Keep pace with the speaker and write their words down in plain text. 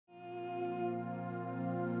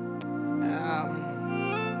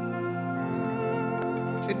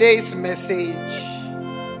Today's message,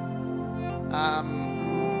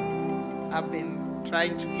 I've been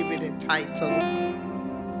trying to give it a title.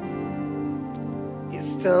 It's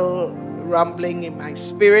still rumbling in my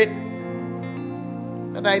spirit,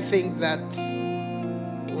 but I think that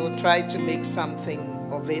we'll try to make something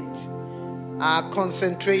of it. Our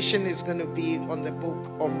concentration is going to be on the book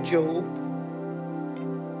of Job.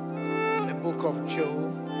 The book of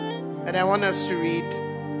Job. And I want us to read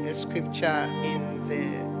a scripture in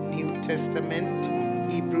the New Testament,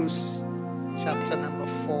 Hebrews chapter number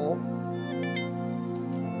 4.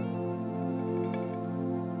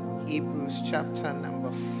 Hebrews chapter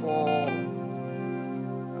number 4.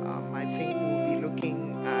 I think we'll be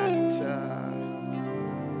looking at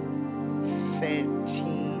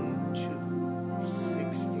 13 to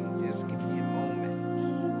 16. Just give me a moment.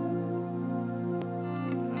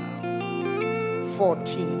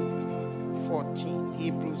 14.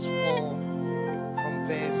 Hebrews 4 from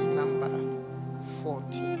verse number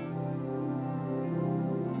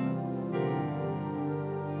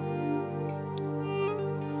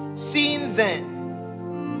 14. Seeing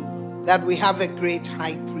then that we have a great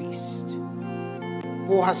high priest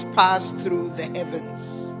who has passed through the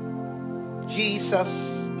heavens,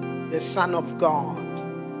 Jesus, the Son of God,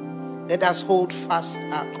 let us hold fast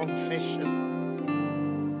our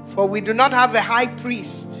confession. For we do not have a high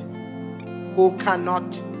priest who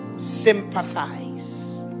cannot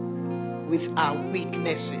sympathize with our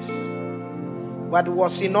weaknesses, but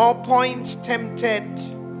was in all points tempted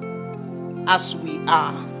as we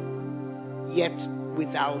are, yet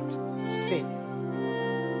without sin.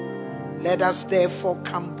 Let us therefore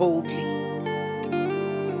come boldly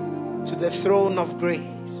to the throne of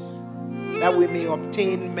grace, that we may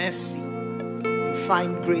obtain mercy and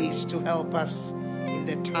find grace to help us in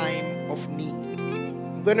the time of need.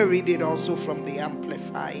 I'm going to read it also from the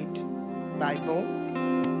Amplified Bible.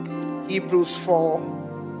 Hebrews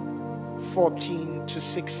 4:14 to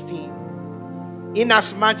 16.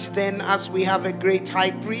 Inasmuch then as we have a great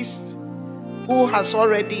high priest who has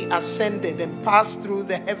already ascended and passed through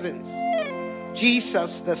the heavens,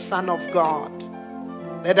 Jesus, the Son of God,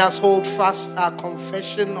 let us hold fast our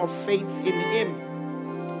confession of faith in him.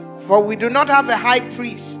 For we do not have a high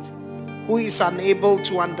priest who is unable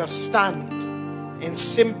to understand and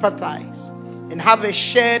sympathize and have a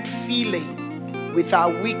shared feeling with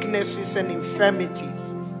our weaknesses and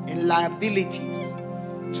infirmities and liabilities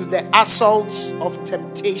to the assaults of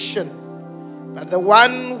temptation, but the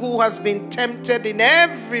one who has been tempted in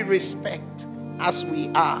every respect as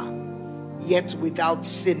we are, yet without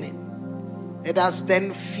sinning. Let us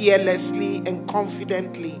then fearlessly and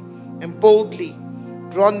confidently and boldly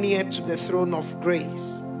draw near to the throne of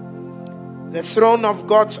grace, the throne of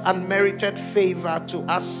God's unmerited favor to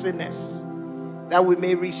us sinners, that we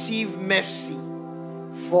may receive mercy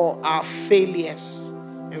for our failures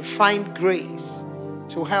and find grace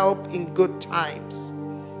to help in good times.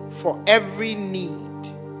 For every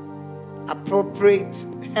need, appropriate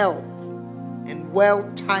help and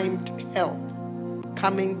well-timed help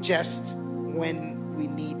coming just when we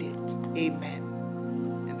need it. Amen.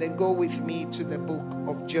 And then go with me to the book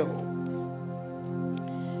of Job.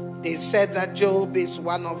 They said that Job is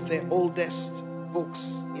one of the oldest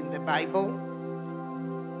books in the Bible.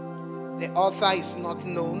 The author is not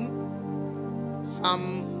known.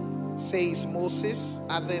 Some say it's Moses,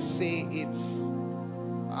 others say it's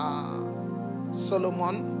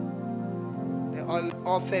Solomon. The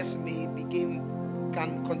authors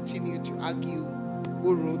can continue to argue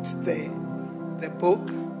who wrote the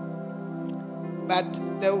book. But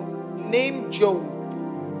the name Job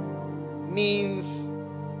means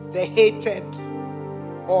the hated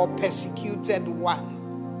or persecuted one.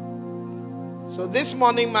 So this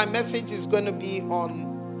morning my message is going to be on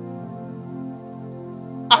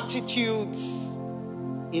attitudes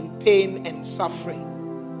in pain and suffering.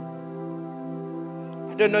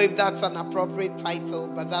 I don't know if that's an appropriate title,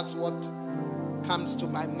 but that's what comes to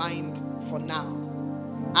my mind for now.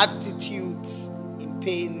 Attitudes in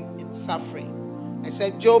pain and suffering. I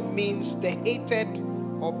said Job means the hated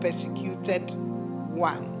or persecuted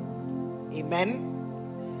one. Amen.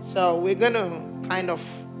 So we're going to kind of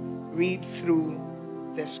read through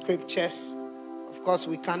the scriptures. Of course,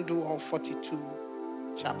 we can't do all 42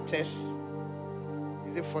 chapters.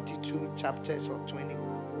 Is it 42 chapters or 20?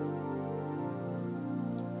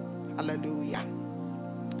 Hallelujah.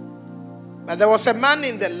 But there was a man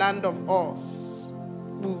in the land of Uz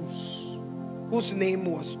whose name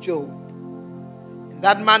was Job. And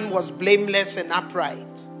that man was blameless and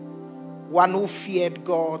upright, one who feared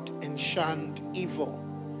God and shunned evil.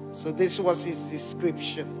 So this was his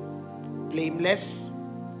description: blameless,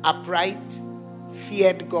 upright,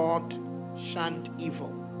 feared God, shunned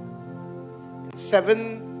evil.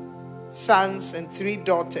 7 sons and 3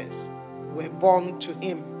 daughters were born to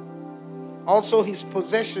him. Also his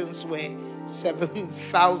possessions were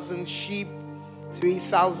 7,000 sheep,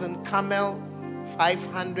 3,000 camel,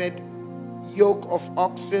 500 yoke of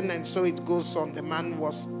oxen, and so it goes on. The man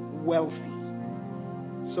was wealthy.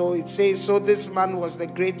 So it says, so this man was the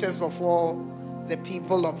greatest of all the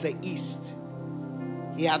people of the East.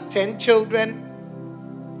 He had 10 children.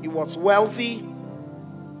 He was wealthy.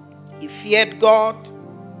 He feared God.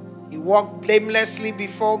 He walked blamelessly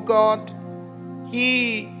before God.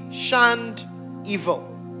 He shunned evil.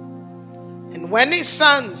 And when his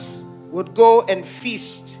sons would go and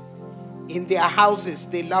feast in their houses,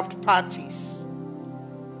 they loved parties.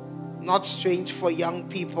 Not strange for young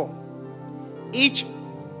people. Each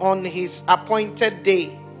on his appointed day,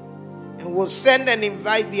 and will send and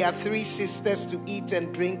invite their 3 sisters to eat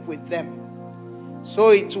and drink with them. So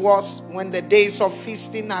it was, when the days of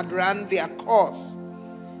feasting had run their course,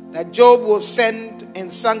 that Job will send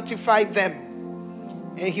and sanctify them.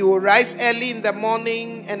 And he will rise early in the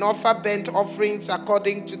morning and offer burnt offerings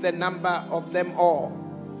according to the number of them all.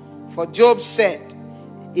 For Job said,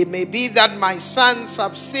 it may be that my sons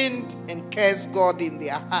have sinned and cursed God in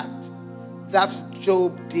their heart. Thus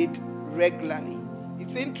Job did regularly.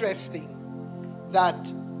 It's interesting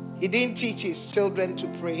that he didn't teach his children to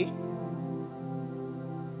pray.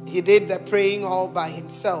 He did the praying all by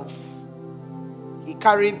himself. He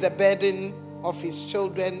carried the burden of his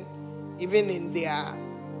children even in their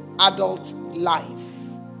adult life.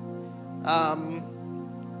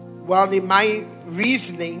 Well, in my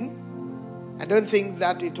reasoning, I don't think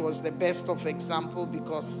that it was the best of example,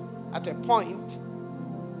 because at a point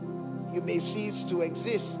you may cease to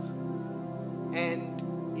exist.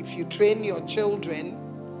 And if you train your children,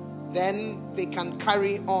 then they can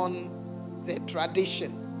carry on the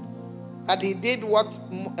tradition. But he did what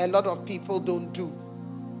a lot of people don't do.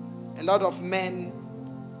 A lot of men,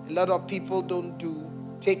 a lot of people don't do,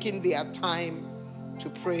 taking their time to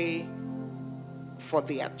pray for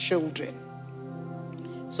their children.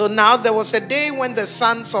 So now there was a day when the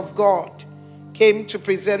sons of God came to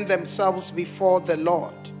present themselves before the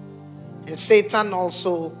Lord. And Satan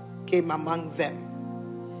also came among them.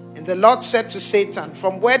 And the Lord said to Satan,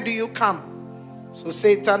 from where do you come? So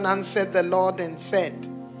Satan answered the Lord and said,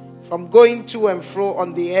 from going to and fro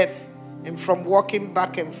on the earth, and from walking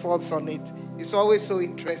back and forth on it. It's always so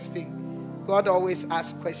interesting. God always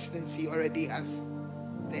asks questions he already has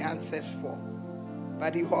the answers for.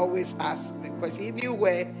 But he always asks the question. He knew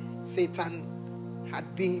where Satan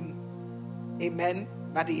had been. Amen.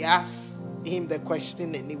 But he asked him the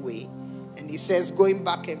question anyway. And he says, going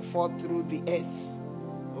back and forth through the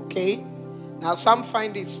earth. Okay? Now some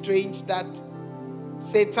find it strange that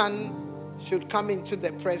Satan should come into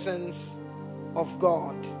the presence of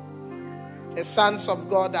God. The sons of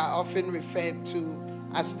God are often referred to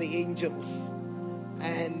as the angels.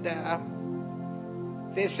 And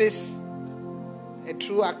this is a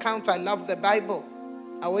true account. I love the Bible.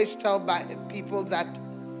 I always tell people that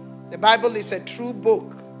the Bible is a true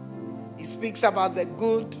book. It speaks about the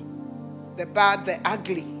good, the bad, the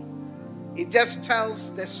ugly. It just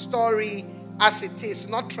tells the story as it is,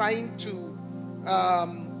 not trying to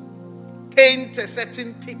paint a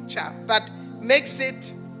certain picture, but makes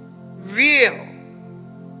it real.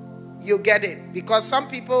 You get it? Because some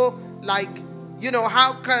people like,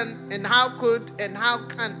 how can and how could and how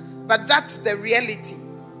can, but that's the reality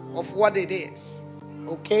of what it is.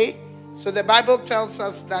 Okay? So the Bible tells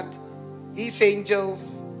us that these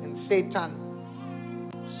angels and Satan.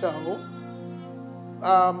 So,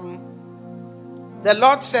 the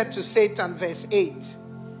Lord said to Satan, verse 8,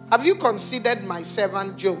 have you considered my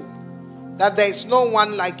servant Job, that there is no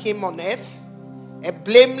one like him on earth, a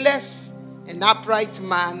blameless and upright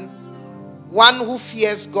man, one who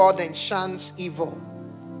fears God and shuns evil?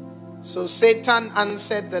 So Satan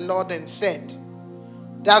answered the Lord and said,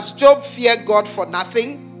 does Job fear God for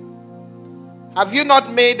nothing? Have you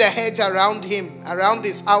not made a hedge around him, around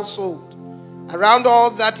his household, around all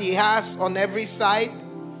that he has on every side?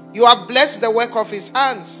 You have blessed the work of his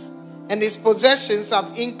hands, and his possessions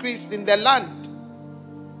have increased in the land.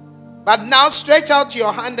 But now stretch out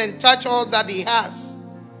your hand and touch all that he has,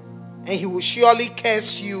 and he will surely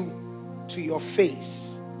curse you to your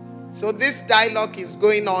face. So this dialogue is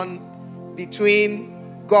going on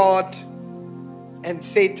between God and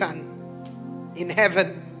Satan in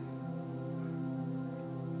heaven.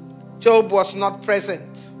 Job was not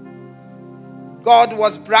present. God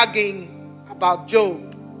was bragging about Job.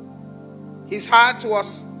 His heart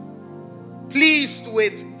was pleased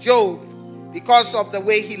with Job because of the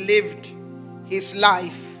way he lived his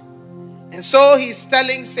life. And so he's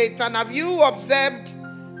telling Satan, have you observed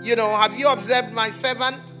my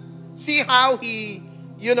servant? See how he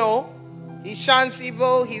shuns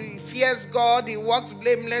evil, he fears God, he walks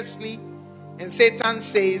blamelessly. And Satan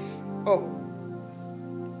says, oh,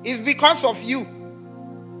 it's because of you.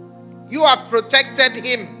 You have protected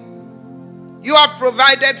him. You have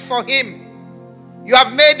provided for him. You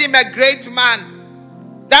have made him a great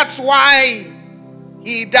man. That's why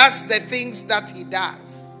he does the things that he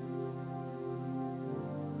does.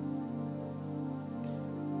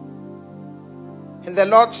 And the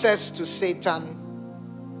Lord says to Satan,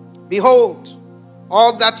 behold,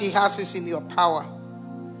 all that he has is in your power.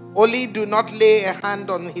 Only do not lay a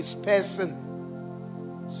hand on his person.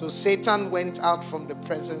 So Satan went out from the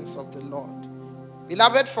presence of the Lord.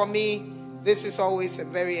 Beloved, for me, this is always a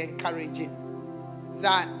very encouraging,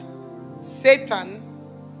 that Satan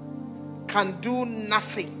can do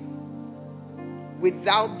nothing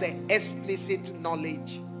without the explicit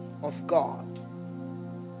knowledge of God.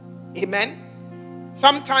 Amen?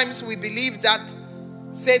 Sometimes we believe that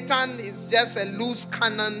Satan is just a loose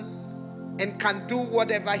cannon and can do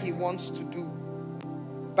whatever he wants to do.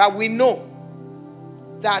 But we know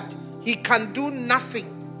that he can do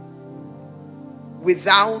nothing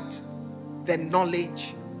without the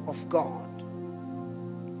knowledge of God.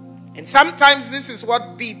 And sometimes this is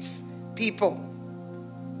what beats people.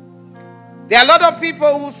 There are a lot of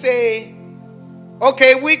people who say,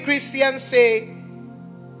 okay, we Christians say,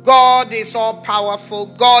 God is all powerful,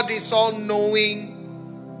 God is all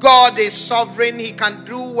knowing, God is sovereign, he can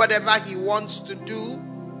do whatever he wants to do.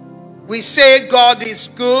 We say God is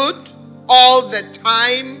good all the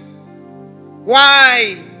time.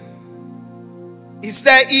 Why is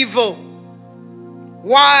there evil?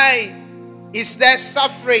 Why is there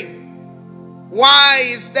suffering? Why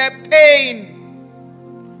is there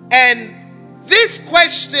pain? And this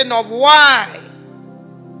question of why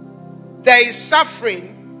there is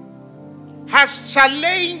suffering has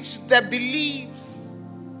challenged the beliefs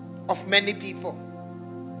of many people,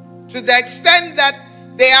 to the extent that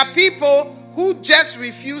there are people who just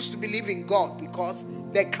refuse to believe in God because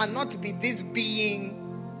there cannot be this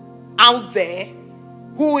being out there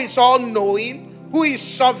who is all-knowing, who is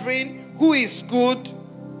sovereign, who is good,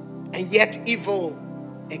 and yet evil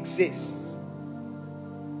exists.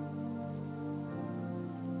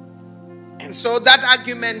 And so that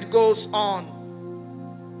argument goes on.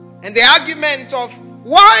 And the argument of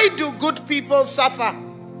why do good people suffer?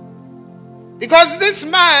 Because this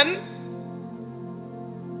man,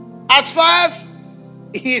 as far as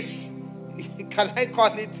his, can I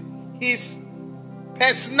call it, his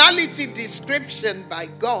personality description by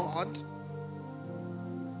God,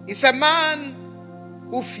 is a man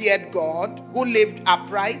who feared God, who lived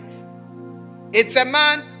upright. It's a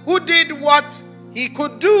man who did what he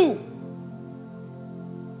could do.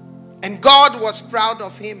 And God was proud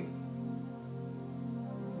of him.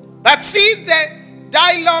 But see the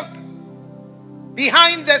dialogue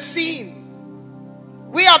behind the scene.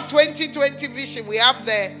 We have 20/20 vision. We have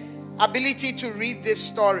the ability to read this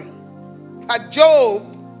story. But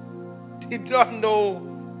Job did not know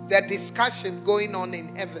the discussion going on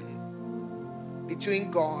in heaven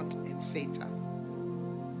between God and Satan.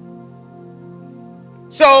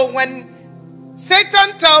 So when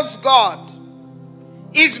Satan tells God,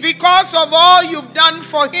 it's because of all you've done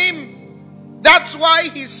for him. That's why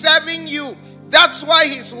he's serving you. That's why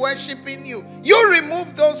he's worshiping you. You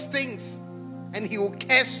remove those things and he will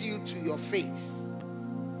curse you to your face.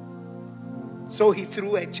 So he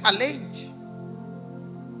threw a challenge.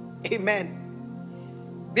 Amen.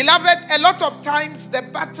 Beloved, a lot of times the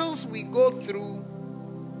battles we go through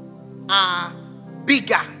are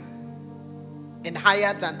bigger and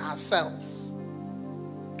higher than ourselves.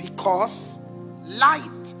 Because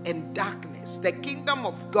light and darkness, the kingdom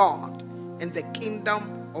of God and the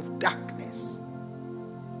kingdom of darkness,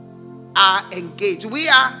 are engaged. We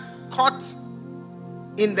are caught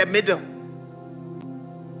in the middle.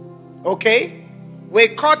 Okay?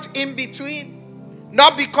 We're caught in between.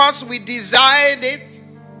 Not because we desired it,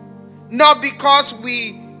 not because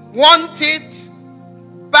we want it,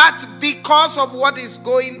 but because of what is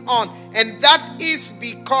going on. And that is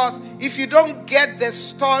because if you don't get the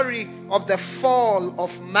story of the fall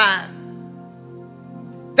of man,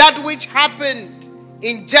 that which happened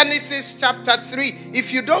in Genesis chapter 3,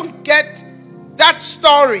 if you don't get that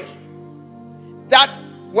story, that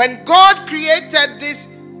when God created this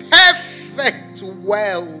perfect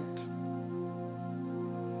world,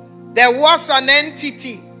 there was an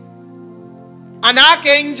entity, an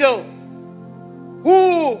archangel,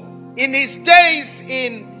 who in his days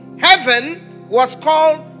in heaven was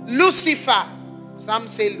called Lucifer. Some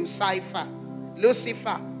say Lucifer.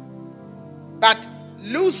 Lucifer. But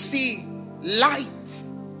Lucy, light.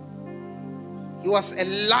 He was a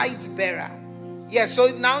light bearer. Yes, so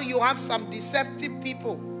now you have some deceptive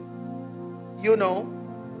people. You know,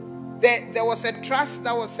 there was a trust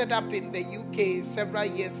that was set up in the UK several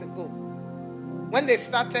years ago. When they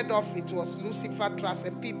started off, it was Lucifer Trust,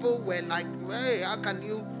 and people were like, hey, how can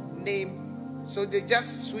you name? So they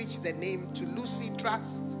just switched the name to Lucy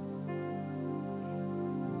Trust.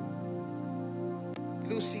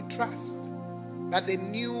 Lucy Trust. But they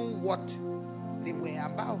knew what they were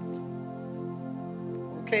about.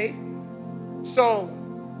 Okay? So,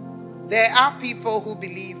 there are people who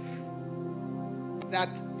believe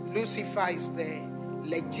that Lucifer is the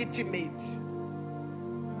legitimate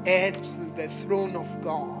heir to the throne of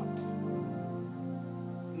God,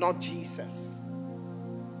 not Jesus.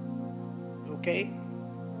 Okay?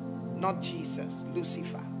 Not Jesus,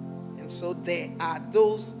 Lucifer. And so there are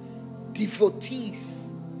those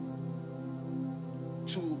devotees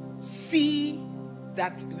to see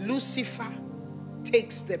that Lucifer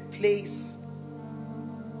takes the place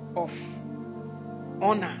of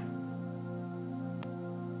honor.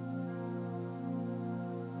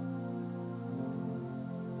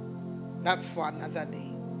 That's for another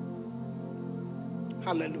day.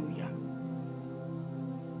 Hallelujah.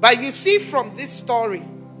 But you see from this story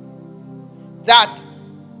that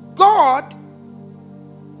God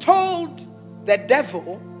told the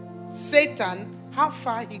devil, Satan, how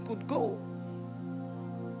far he could go.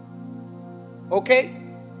 Okay?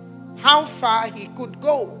 How far he could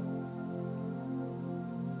go.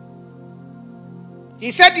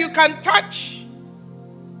 He said you can touch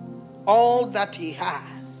all that he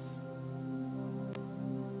has.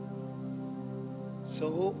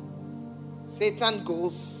 So, Satan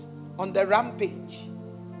goes on the rampage.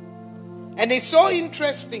 And it's so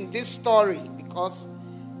interesting, this story, because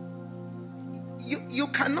you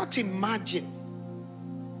cannot imagine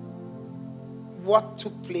what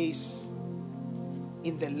took place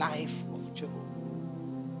in the life of Job.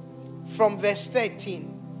 From verse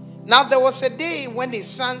 13. Now there was a day when his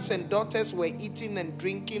sons and daughters were eating and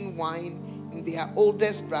drinking wine in their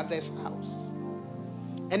oldest brother's house.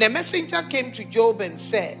 And a messenger came to Job and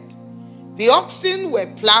said, the oxen were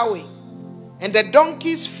plowing and the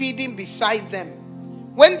donkeys feeding beside them,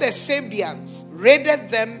 when the Sabeans raided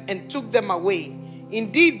them and took them away.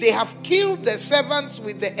 Indeed, they have killed the servants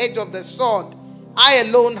with the edge of the sword. I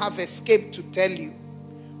alone have escaped to tell you.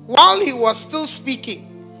 While he was still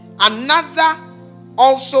speaking, another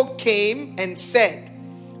also came and said,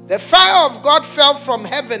 the fire of God fell from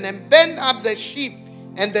heaven and burned up the sheep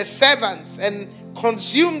and the servants and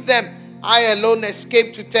consumed them. I alone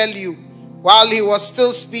escaped to tell you. While he was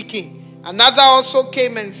still speaking, another also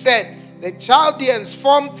came and said, the Chaldeans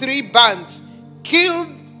formed 3 bands,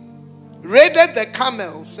 raided the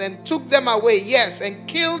camels and took them away, yes, and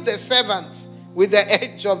killed the servants with the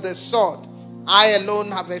edge of the sword. I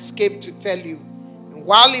alone have escaped to tell you. And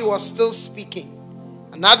while he was still speaking,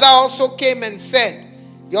 another also came and said,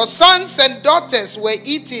 your sons and daughters were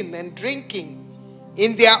eating and drinking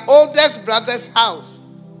in their oldest brother's house.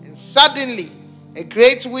 And suddenly a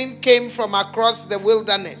great wind came from across the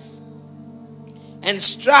wilderness and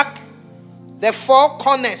struck the 4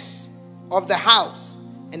 corners of the house.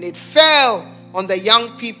 And it fell on the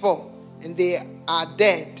young people, and they are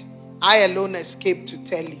dead. I alone escaped to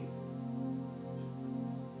tell you.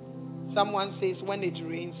 Someone says when it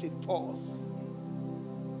rains, it pours.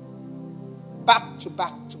 Back to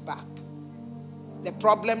back to back. The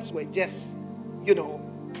problems were just,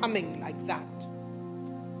 coming like that.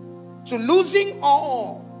 To losing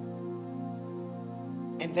all.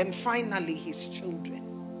 And then finally his children.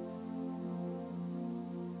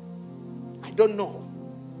 I don't know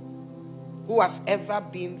who has ever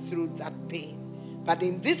been through that pain. But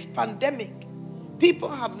in this pandemic, people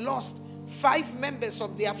have lost 5 members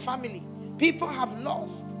of their family. People have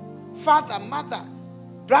lost father, mother,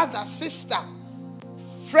 brother, sister,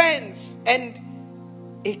 friends, and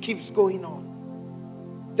it keeps going on.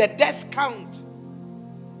 The death count,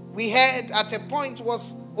 we heard at a point,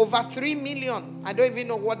 was over 3 million. I don't even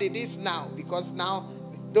know what it is now, because now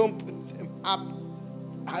they don't put them up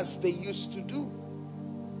as they used to do.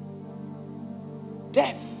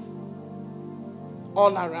 Death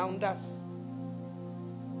all around us.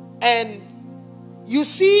 And you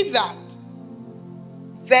see that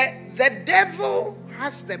the devil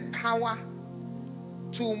has the power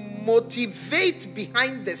to motivate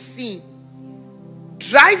behind the scene,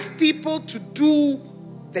 drive people to do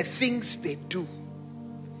the things they do.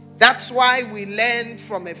 That's why we learned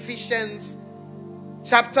from Ephesians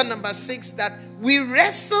chapter number 6, that we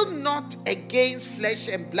wrestle not against flesh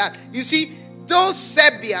and blood. You see, those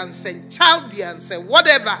Serbians and Chaldeans and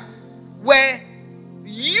whatever were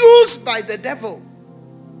used by the devil.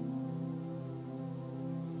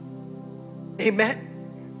 Amen.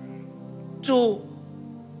 To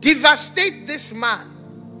devastate this man.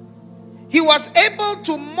 He was able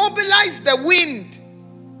to mobilize the wind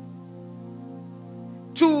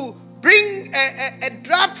to bring a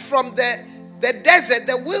draft from the desert,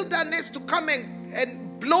 the wilderness, to come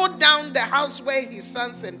and blow down the house where his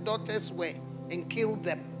sons and daughters were and kill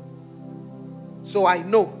them. So I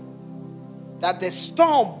know that the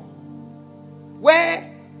storm where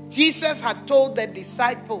Jesus had told the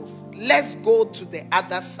disciples, let's go to the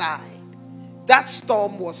other side, that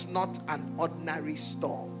storm was not an ordinary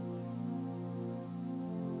storm.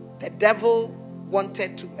 The devil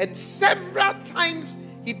wanted to, and several times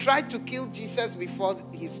he tried to kill Jesus before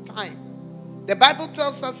his time. The Bible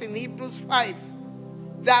tells us in Hebrews 5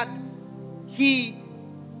 that he,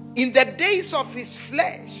 in the days of his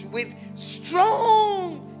flesh, with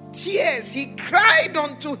strong tears, he cried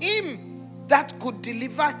unto him that could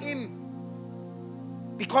deliver him.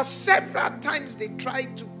 Because several times they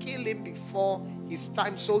tried to kill him before his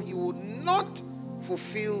time, so he would not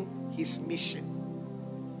fulfill his mission.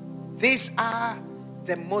 These are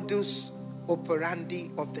the modus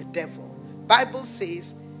operandi of the devil. Bible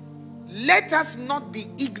says, let us not be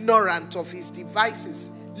ignorant of his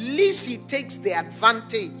devices, lest he takes the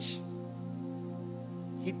advantage.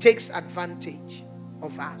 He takes advantage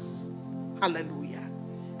of us. Hallelujah.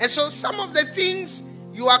 And so some of the things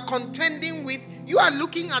you are contending with, you are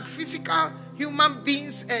looking at physical human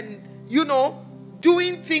beings and,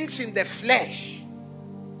 doing things in the flesh,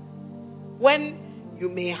 when you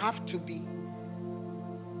may have to be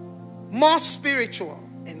more spiritual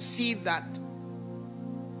and see that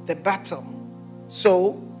the battle.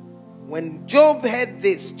 So when Job heard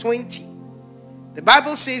this, 20, the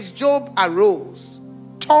Bible says Job arose,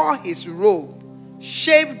 tore his robe,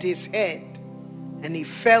 shaved his head, and he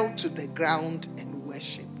fell to the ground and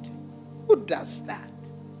worshipped. Who does that?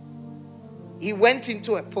 He went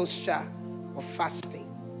into a posture of fasting.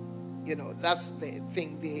 That's the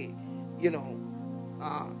thing. They,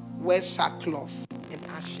 wear sackcloth and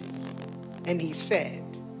ashes. And he said,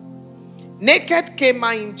 naked came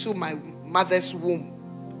I into my mother's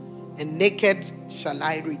womb, and naked shall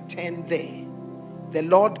I return there. The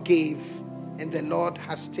Lord gave, and the Lord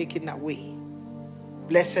has taken away.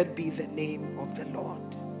 Blessed be the name of the Lord.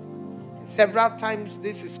 And several times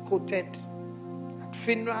this is quoted at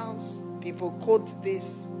funerals. People quote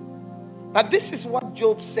this. But this is what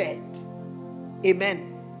Job said. Amen.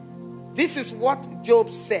 This is what Job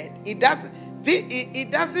said. It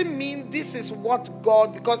doesn't mean this is what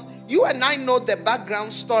God, because you and I know the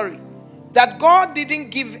background story, that God didn't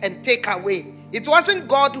give and take away. It wasn't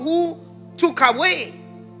God who took away.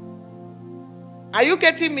 Are you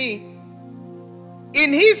getting me?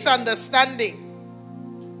 In his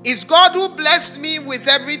understanding, it's God who blessed me with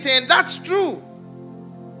everything. That's true.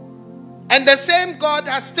 And the same God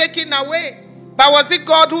has taken away. But was it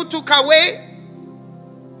God who took away?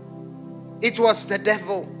 It was the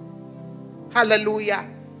devil. Hallelujah.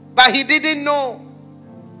 But he didn't know.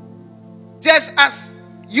 Just as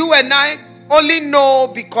you and I only know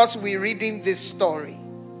because we're reading this story.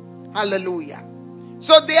 Hallelujah.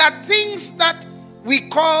 So there are things that we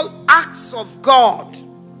call acts of God.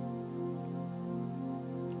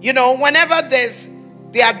 Whenever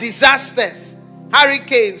there are disasters,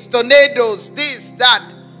 hurricanes, tornadoes, this,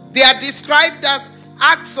 that, they are described as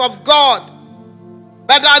acts of God.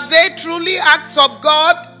 But are they truly acts of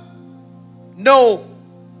God? No.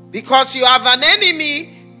 Because you have an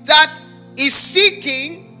enemy that is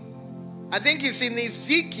seeking, I think it's in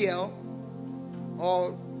Ezekiel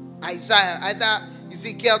or Isaiah, either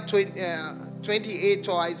Ezekiel 28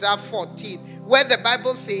 or Isaiah 14, where the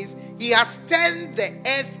Bible says he has turned the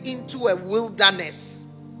earth into a wilderness.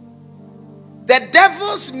 The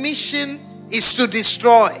devil's mission is to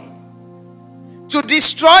destroy. To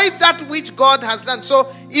destroy that which God has done.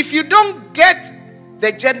 So if you don't get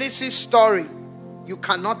the Genesis story, you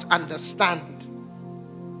cannot understand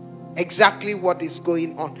exactly what is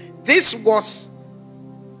going on. This was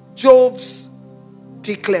Job's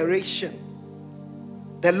declaration.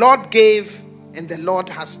 The Lord gave, and the Lord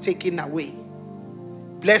has taken away.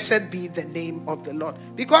 Blessed be the name of the Lord.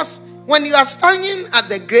 Because when you are standing at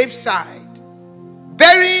the graveside,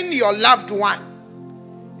 burying your loved one,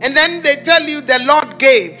 and then they tell you the Lord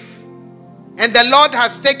gave and the Lord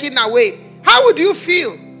has taken away, how would you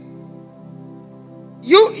feel?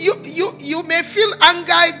 You may feel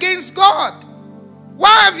anger against God.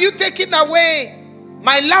 Why have you taken away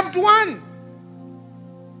my loved one.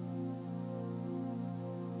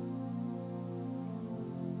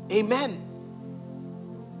 Amen.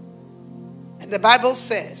 And the Bible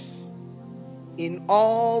says, in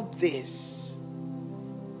all this,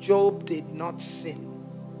 Job did not sin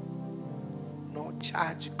nor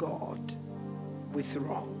charge God with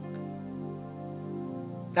wrong.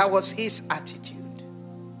 That was his attitude.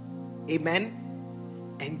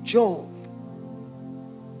 Amen. And Job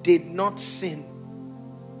did not sin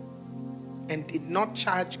and did not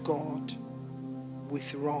charge God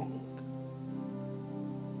with wrong.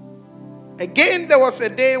 Again, there was a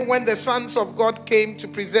day when the sons of God came to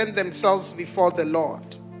present themselves before the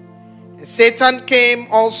Lord. And Satan came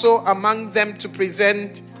also among them to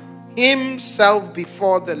present himself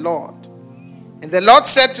before the Lord. And the Lord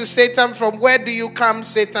said to Satan, from where do you come?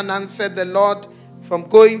 Satan answered the Lord, from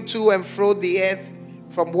going to and fro the earth,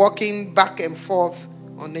 from walking back and forth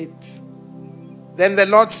on it. Then the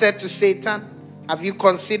Lord said to Satan, have you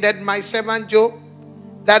considered my servant Job,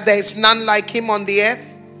 that there is none like him on the earth,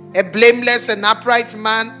 a blameless and upright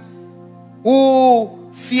man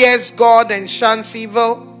who fears God and shuns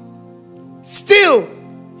evil? Still,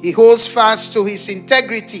 he holds fast to his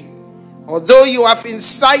integrity, although you have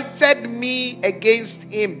incited me against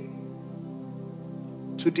him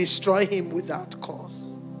to destroy him without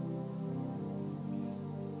cause.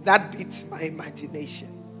 That beats my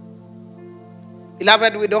imagination.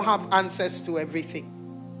 Beloved, we don't have answers to everything.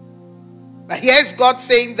 But here's God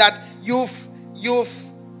saying that you've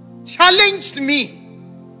challenged me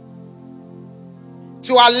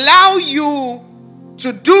to allow you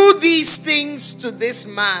to do these things to this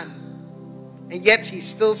man, and yet he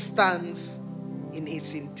still stands in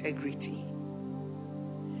his integrity.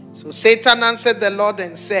 So Satan answered the Lord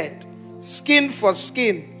and said, skin for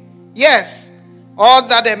skin. Yes, all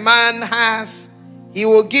that a man has, he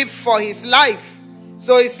will give for his life.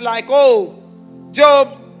 So it's like, oh,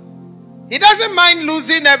 Job, he doesn't mind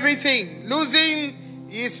losing everything, losing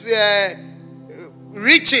his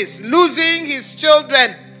riches, losing his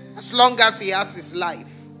children, as long as he has his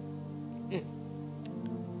life.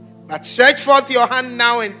 But stretch forth your hand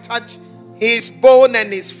now and touch his bone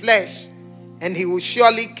and his flesh, and he will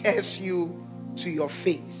surely curse you to your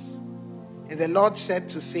face. And the Lord said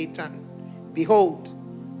to Satan, behold,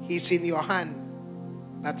 he is in your hand,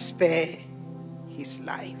 but spare his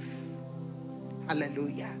life.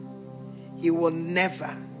 Hallelujah. He will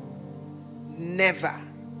never, never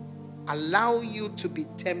allow you to be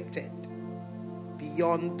tempted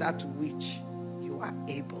beyond that which you are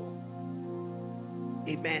able.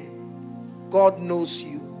 Amen. God knows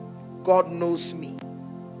you. God knows me.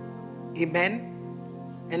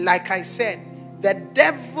 Amen. And like I said, the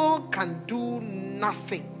devil can do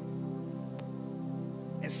nothing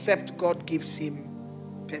except God gives him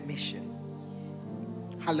permission.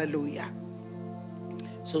 Hallelujah.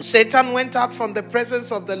 So Satan went out from the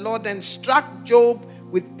presence of the Lord and struck Job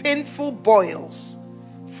with painful boils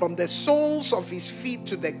from the soles of his feet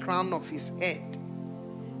to the crown of his head.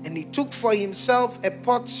 And he took for himself a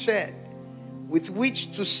potsherd with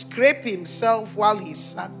which to scrape himself while he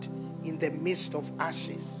sat in the midst of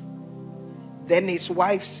ashes. Then his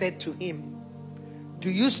wife said to him, do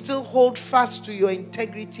you still hold fast to your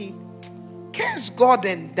integrity? Curse God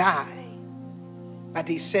and die. But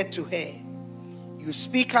he said to her, you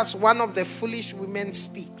speak as one of the foolish women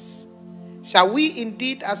speaks. Shall we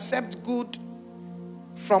indeed accept good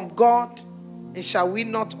from God? And shall we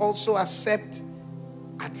not also accept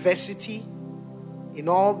adversity? In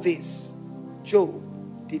all this,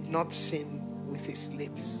 Job did not sin with his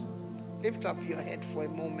lips. Lift up your head for a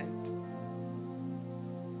moment.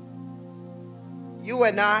 You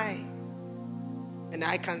and I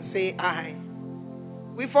can say I,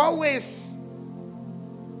 we've always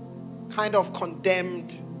kind of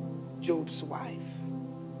condemned Job's wife.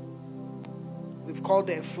 We've called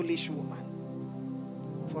her a foolish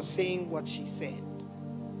woman for saying what she said.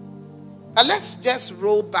 But let's just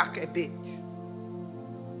roll back a bit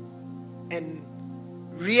and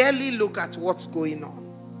really look at what's going on.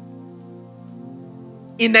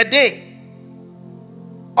 In a day,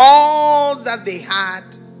 all that they had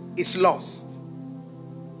is lost.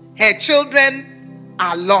 Her children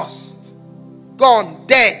are lost, gone,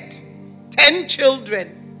 dead. 10 children.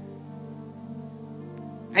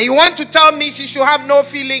 And you want to tell me she should have no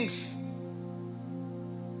feelings?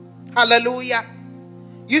 Hallelujah.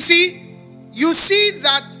 You see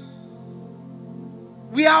that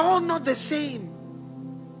we are all not the same.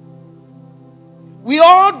 We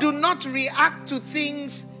all do not react to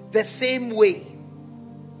things the same way.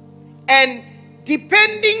 And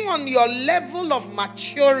depending on your level of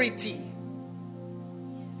maturity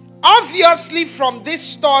Obviously, from this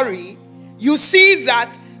story, you see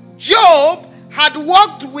that Job had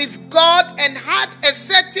walked with God and had a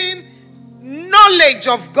certain knowledge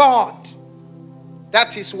of God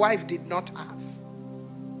that his wife did not have.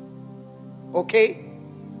 Okay?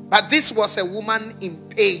 But this was a woman in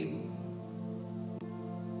pain.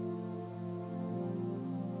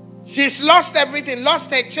 She's lost everything,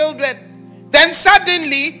 lost her children. Then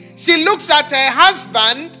suddenly, she looks at her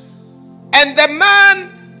husband, and the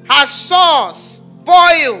man has sores,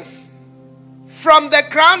 boils, from the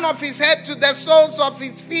crown of his head to the soles of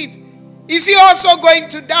his feet. Is he also going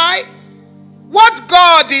to die? What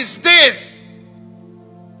God is this?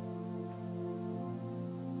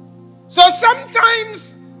 So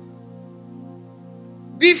sometimes,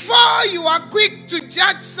 before you are quick to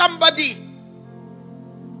judge somebody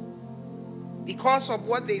because of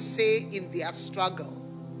what they say in their struggle.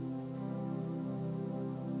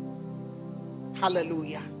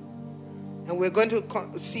 Hallelujah. And we're going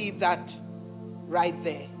to see that right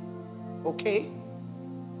there. Okay?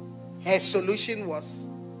 Her solution was,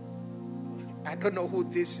 I don't know who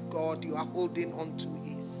this God you are holding on to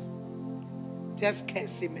is. Just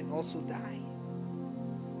curse him and also die.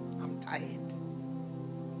 I'm tired.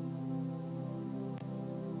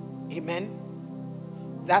 Amen.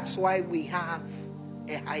 That's why we have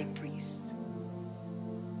a high priest.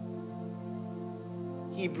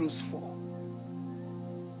 Hebrews 4.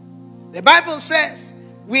 The Bible says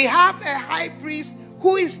we have a high priest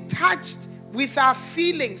who is touched with our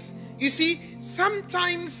feelings. You see,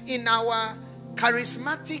 sometimes in our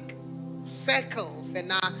charismatic circles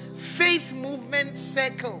and our faith movement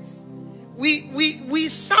circles, we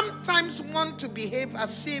sometimes want to behave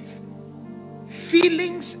as if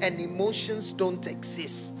feelings and emotions don't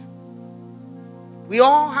exist. We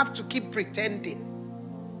all have to keep pretending.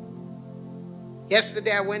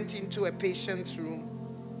 Yesterday I went into a patient's room.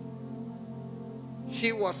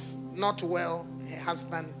 She was not well. Her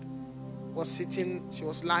husband was sitting, she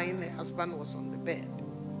was lying, her husband was on the bed,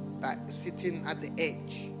 but sitting at the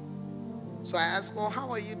edge. So I asked, "Oh, how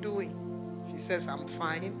are you doing?" She says, "I'm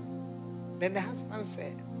fine." Then the husband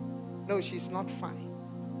said, "No, she's not fine.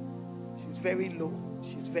 She's very low.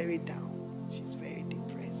 She's very down. She's very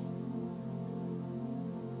depressed."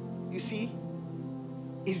 You see,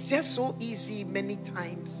 it's just so easy many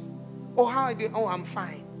times. "Oh, how are you doing?" "Oh, I'm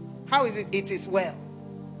fine." "How is it?" "It is well."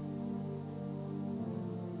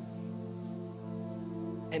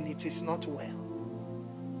 And it is not well.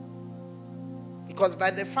 Because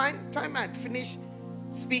by the time I'd finished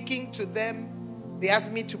speaking to them, they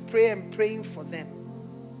asked me to pray and praying for them.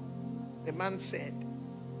 The man said,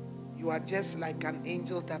 "You are just like an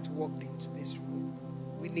angel that walked into this room.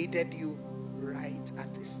 We needed you right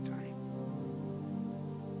at this time."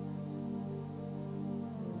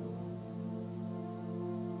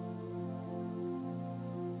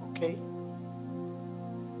 Okay?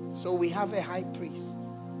 So we have a high priest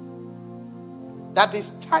that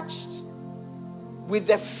is touched with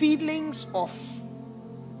the feelings of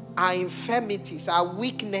our infirmities, our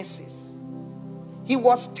weaknesses. He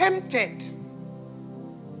was tempted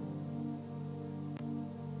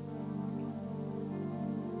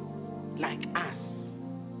like us,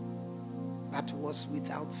 but was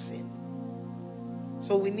without sin.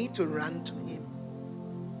 So we need to run to him.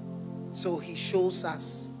 So he shows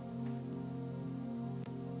us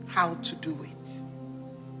how to do it.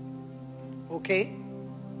 Okay?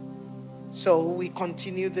 So we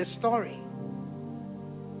continue the story.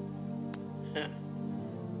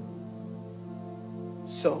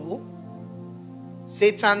 So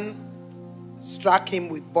Satan struck him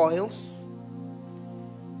with boils,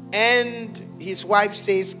 and his wife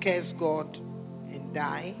says, "Curse God and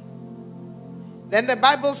die." Then the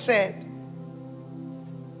Bible said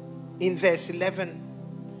in verse 11,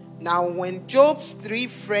 "Now when Job's 3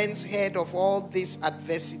 friends heard of all this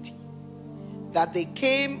adversity that they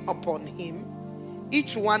came upon him,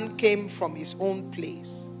 each one came from his own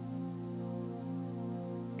place.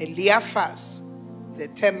 Eliphaz the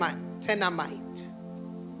Temanite,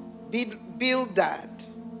 Bildad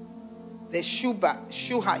the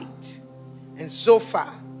Shuhite, and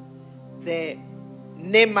Zophar the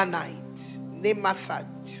Nemathite.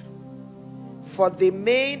 For they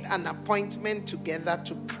made an appointment together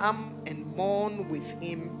to come and mourn with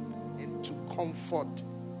him and to comfort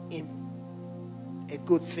him." A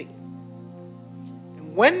good thing.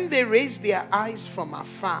 "And when they raised their eyes from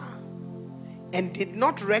afar and did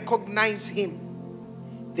not recognize him,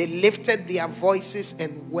 they lifted their voices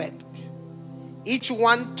and wept. Each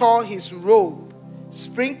one tore his robe,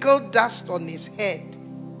 sprinkled dust on his head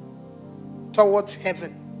towards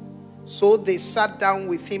heaven, So they sat down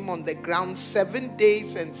with him on the ground 7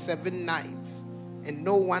 days and 7 nights, and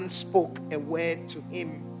no one spoke a word to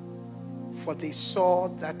him, for they saw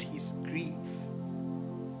that his grief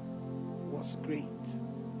was great.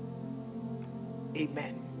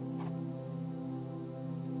 Amen.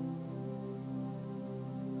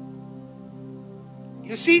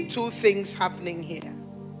 You see two things happening here.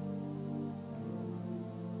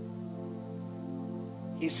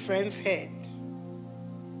 His friends heard.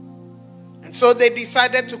 And so they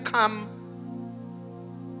decided to come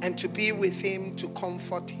and to be with him, to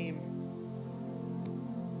comfort him.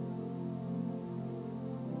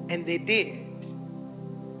 And they did.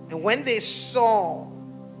 And when they saw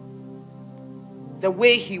the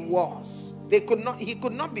way he was, he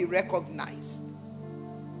could not be recognized.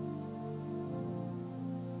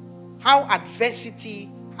 How adversity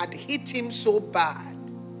had hit him so bad,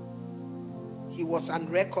 he was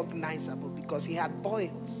unrecognizable because he had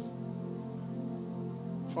boils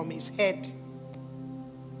from his head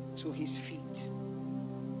to his feet.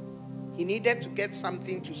 He needed to get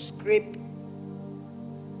something to scrape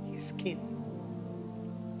his skin.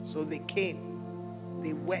 So they came,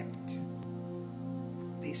 they wept,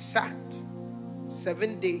 they sat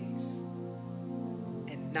 7 days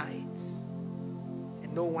and nights,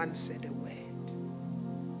 and no one said a word.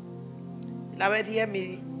 Beloved, hear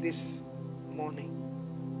me this morning.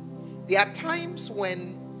 There are times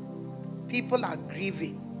when people are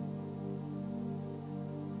grieving,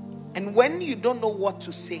 and when you don't know what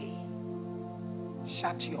to say,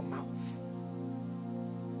 shut your mouth.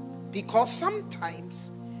 Because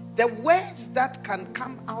sometimes the words that can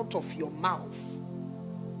come out of your mouth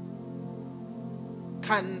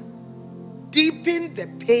can deepen the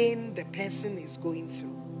pain the person is going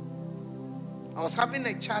through. I was having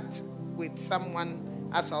a chat with someone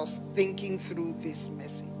as I was thinking through this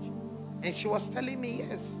message, and she was telling me,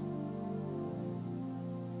 yes,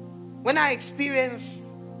 when I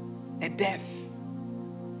experienced a death,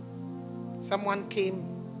 someone came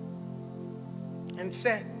and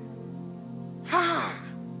said,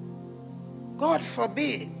 God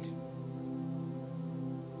forbid,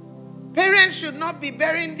 parents should not be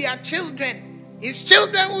burying their children. It's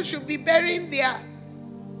children who should be burying their.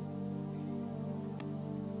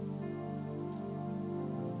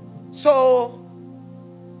 So,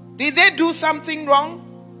 did they do something wrong?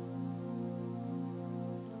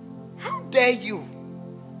 How dare you?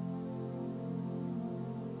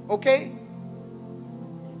 Okay?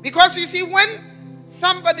 Because you see, when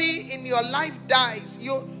somebody in your life dies,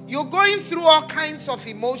 you're going through all kinds of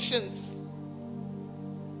emotions.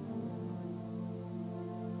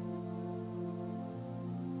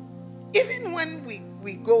 Even when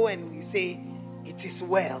we go and we say, it is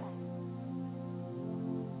well.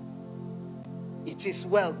 It is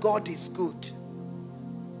well. God is good.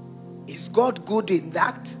 Is God good in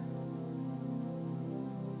that?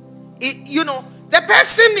 The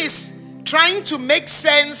person is trying to make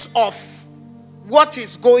sense of what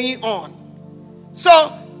is going on.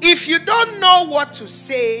 So, if you don't know what to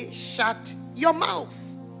say, shut your mouth.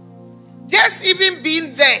 Just even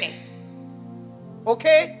being there,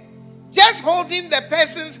 okay? Just holding the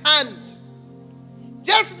person's hand.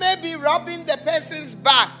 Just maybe rubbing the person's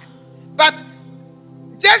back. But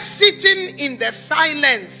just sitting in the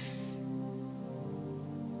silence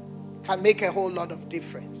can make a whole lot of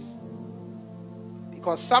difference.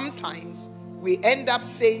 Because sometimes we end up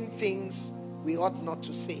saying things we ought not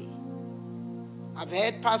to say. I've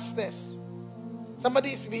heard pastors.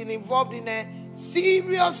 Somebody's been involved in a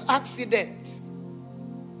serious accident.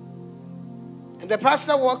 And the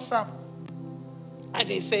pastor walks up and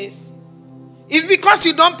he says, it's because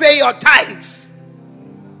you don't pay your tithes.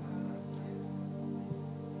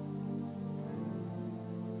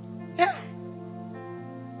 Yeah.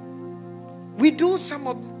 We do some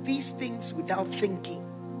of these things without thinking.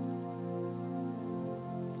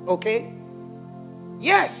 Okay?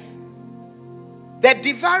 Yes. The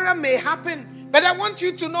devourer may happen, but I want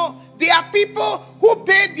you to know there are people who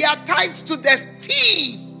pay their tithes to the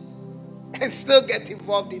T and still get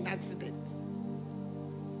involved in accidents.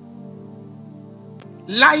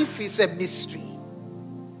 Life is a mystery.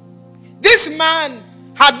 This man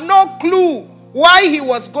had no clue why he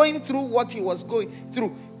was going through what he was going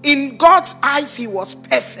through. In God's eyes, he was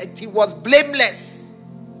perfect. He was blameless.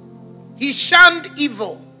 He shunned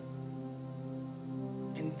evil.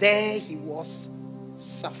 And there he was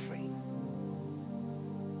suffering.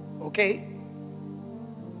 Okay?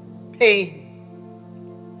 Pain.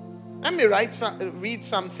 Let me read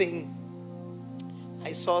something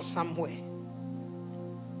I saw somewhere.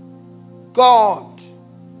 God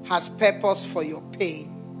has purpose for your pain.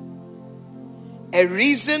 a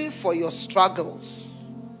reason for your struggles,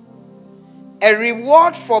 a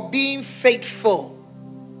reward for being faithful.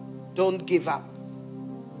 Don't give up.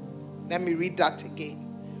 Let me read that again.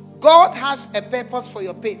 God has a purpose for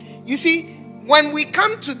your pain. You see, when we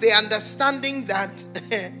come to the understanding that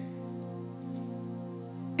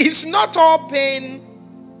it's not all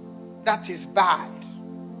pain that is bad,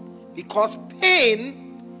 because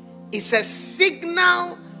pain is a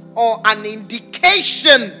signal or an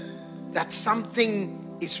indication that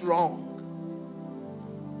something is wrong.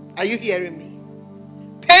 Are you hearing me?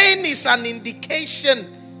 Pain is an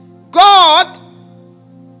indication. God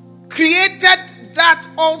created that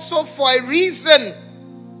also for a reason.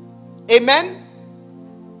 Amen?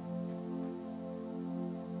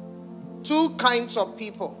 Two kinds of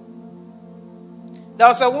people. There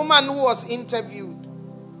was a woman who was interviewed.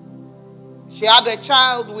 She had a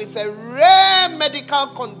child with a rare medical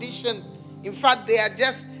condition. In fact, there are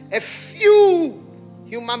just a few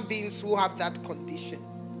human beings who have that condition.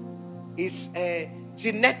 It's a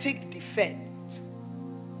genetic defect.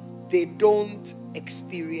 They don't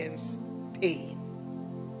experience pain.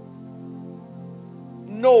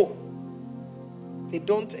 No, they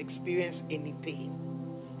don't experience any pain.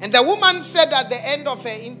 And the woman said at the end of her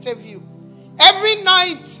interview, every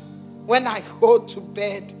night when I go to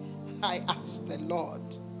bed, I ask the Lord,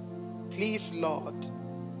 please, Lord,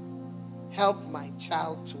 help my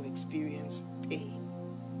child to experience pain.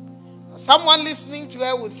 Someone listening to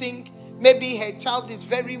her would think maybe her child is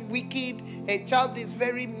very wicked, her child is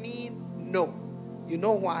very mean. No. You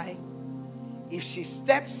know why? If she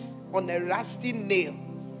steps on a rusty nail,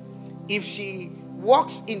 if she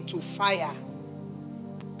walks into fire,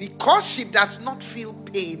 because she does not feel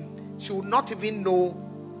pain, she will not even know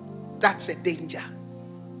that's a danger.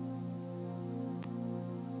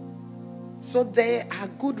 So there are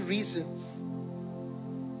good reasons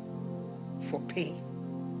for pain.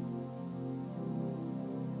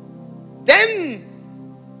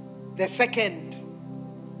 Then the second,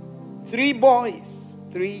 three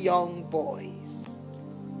young boys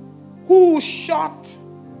who shot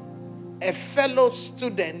a fellow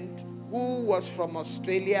student who was from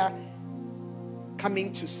Australia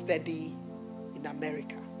coming to study in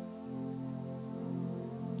America.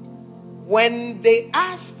 When they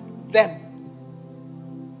asked them,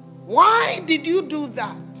 why did you do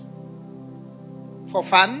that? For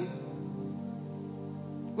fun?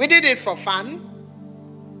 We did it for fun.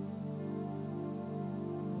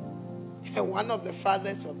 And one of the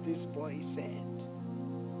fathers of this boy said,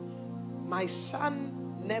 my son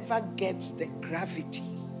never gets the gravity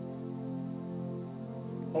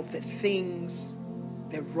of the things,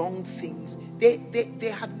 the wrong things.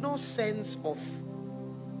 They had no sense of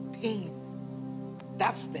pain.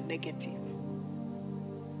 That's the negative.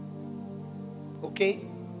 Okay?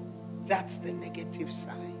 That's the negative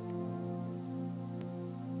side.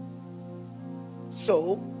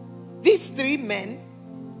 So, these three men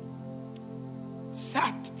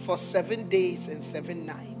sat for 7 days and 7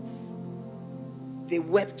 nights. They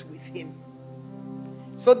wept with him.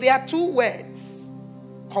 So there are two words: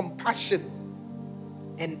 compassion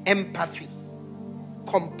and empathy.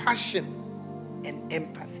 Compassion and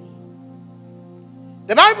empathy.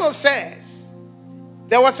 The Bible says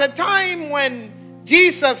there was a time when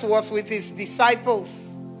Jesus was with his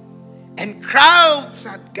disciples and crowds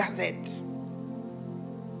had gathered.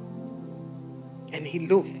 And he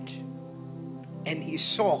looked and he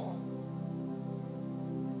saw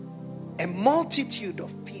a multitude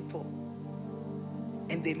of people,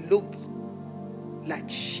 and they looked like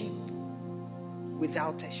sheep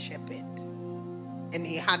without a shepherd. And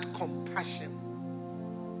he had compassion,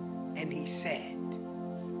 and he said,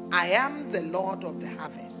 I am the Lord of the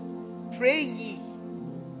harvest. Pray ye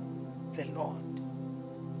the Lord.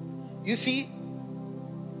 You see,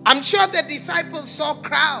 I'm sure the disciples saw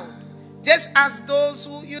crowd, just as those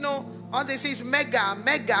who, all they see is mega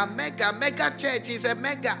church is a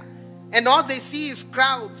mega. And all they see is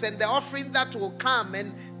crowds and the offering that will come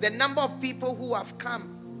and the number of people who have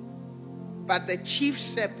come. But the chief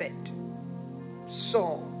shepherd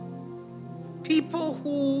saw people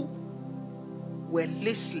who were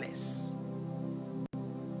listless.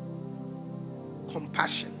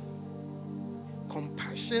 Compassion.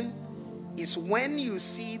 Compassion is when you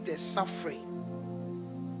see the suffering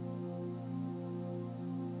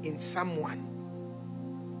in someone,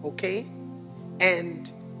 okay,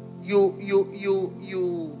 and you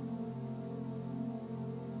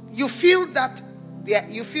feel that they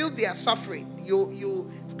are suffering.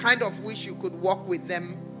 You kind of wish you could walk with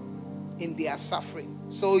them in their suffering.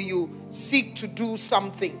 So you seek to do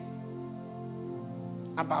something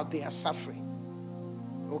about their suffering.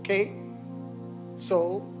 Okay?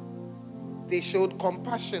 So they showed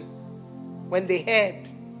compassion. When they heard,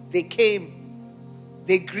 they came.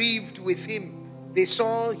 They grieved with him. They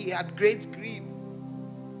saw he had great grief.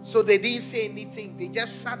 So they didn't say anything. They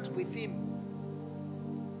just sat with him.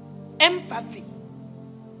 Empathy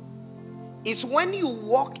is when you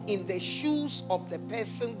walk in the shoes of the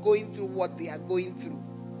person going through what they are going through.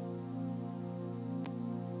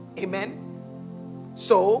 Amen.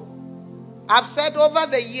 So, I've said over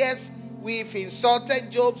the years, we've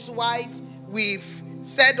insulted Job's wife. We've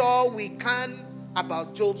said all we can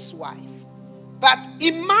about Job's wife. But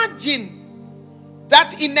imagine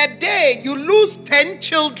that in a day you lose 10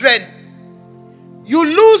 children. You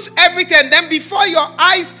lose everything. Then before your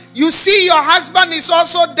eyes, you see your husband is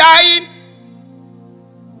also dying.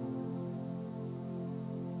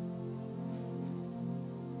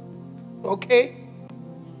 Okay?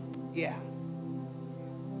 Yeah.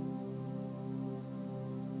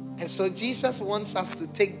 And so Jesus wants us to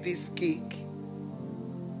take this gig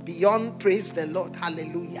beyond praise the Lord.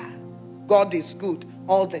 Hallelujah. God is good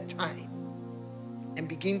all the time. And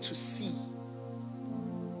begin to see.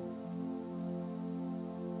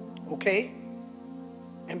 Okay?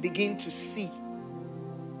 And begin to see.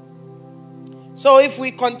 So if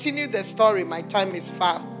we continue the story, my time is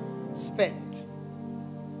far spent.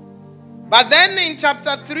 But then in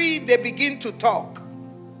chapter 3, they begin to talk.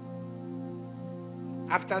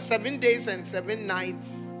 After 7 days and 7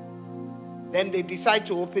 nights, then they decide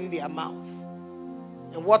to open their mouth.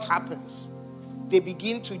 And what happens? They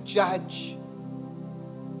begin to judge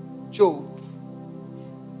Job.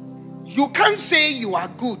 You can't say you are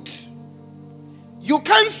good. You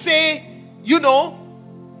can't say,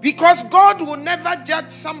 because God will never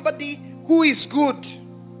judge somebody who is good.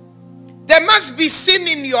 There must be sin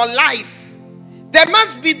in your life. There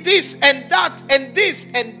must be this and that and this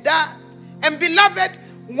and that. And beloved,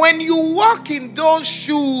 when you walk in those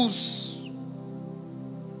shoes,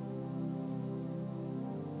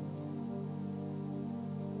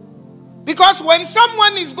 because when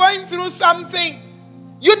someone is going through something,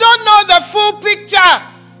 you don't know the full picture.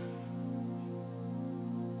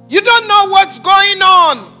 You don't know what's going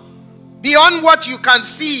on beyond what you can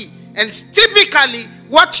see. And typically,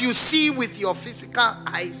 what you see with your physical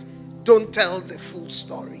eyes don't tell the full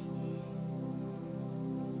story.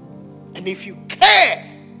 And if you care,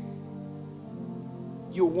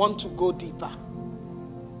 you want to go deeper.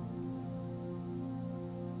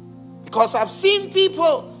 Because I've seen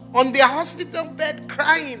people on their hospital bed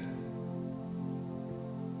crying.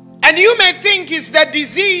 And you may think it's the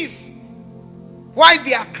disease why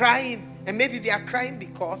they are crying. And maybe they are crying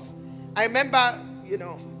because I remember,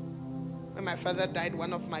 when my father died,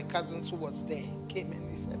 one of my cousins who was there came and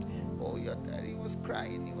he said, "Oh, your dad, he was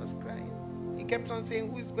crying, he was crying." He kept on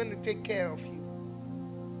saying, "Who is going to take care of you?"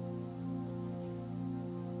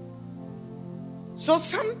 So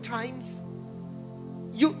sometimes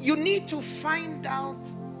you need to find out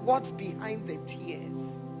what's behind the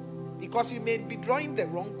tears, because you may be drawing the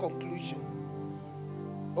wrong conclusion.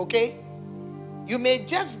 Okay? You may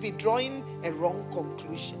just be drawing a wrong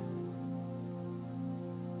conclusion.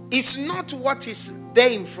 It's not what is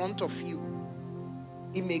there in front of you.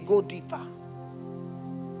 It may go deeper.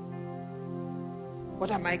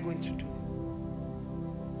 What am I going to do?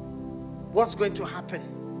 What's going to happen?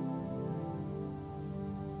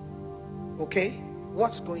 Okay?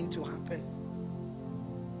 What's going to happen?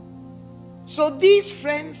 So these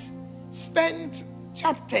friends spent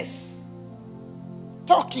chapters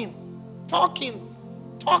talking,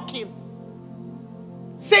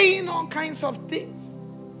 saying all kinds of things,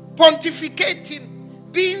 pontificating,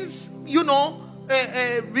 being,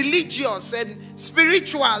 religious and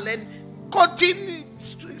spiritual, and quoting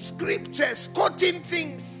scriptures, quoting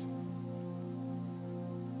things.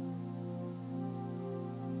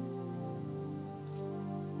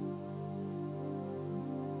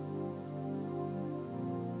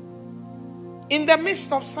 In the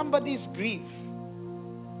midst of somebody's grief,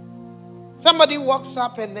 somebody walks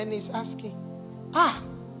up and then is asking,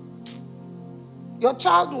 your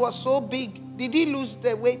child was so big. Did he lose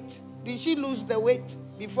the weight? Did she lose the weight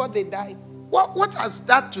before they died? What has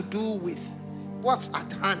that to do with what's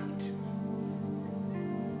at hand?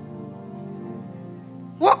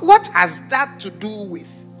 What has that to do with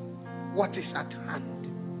what is at hand?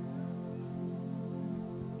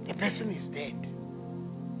 The person is dead.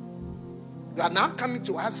 You are now coming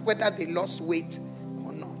to ask whether they lost weight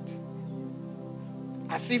or not.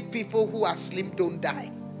 As if people who are slim don't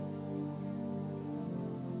die.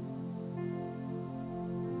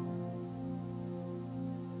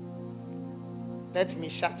 Let me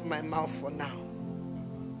shut my mouth for now.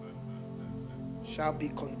 Shall be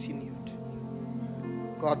continued.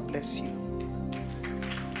 God bless you.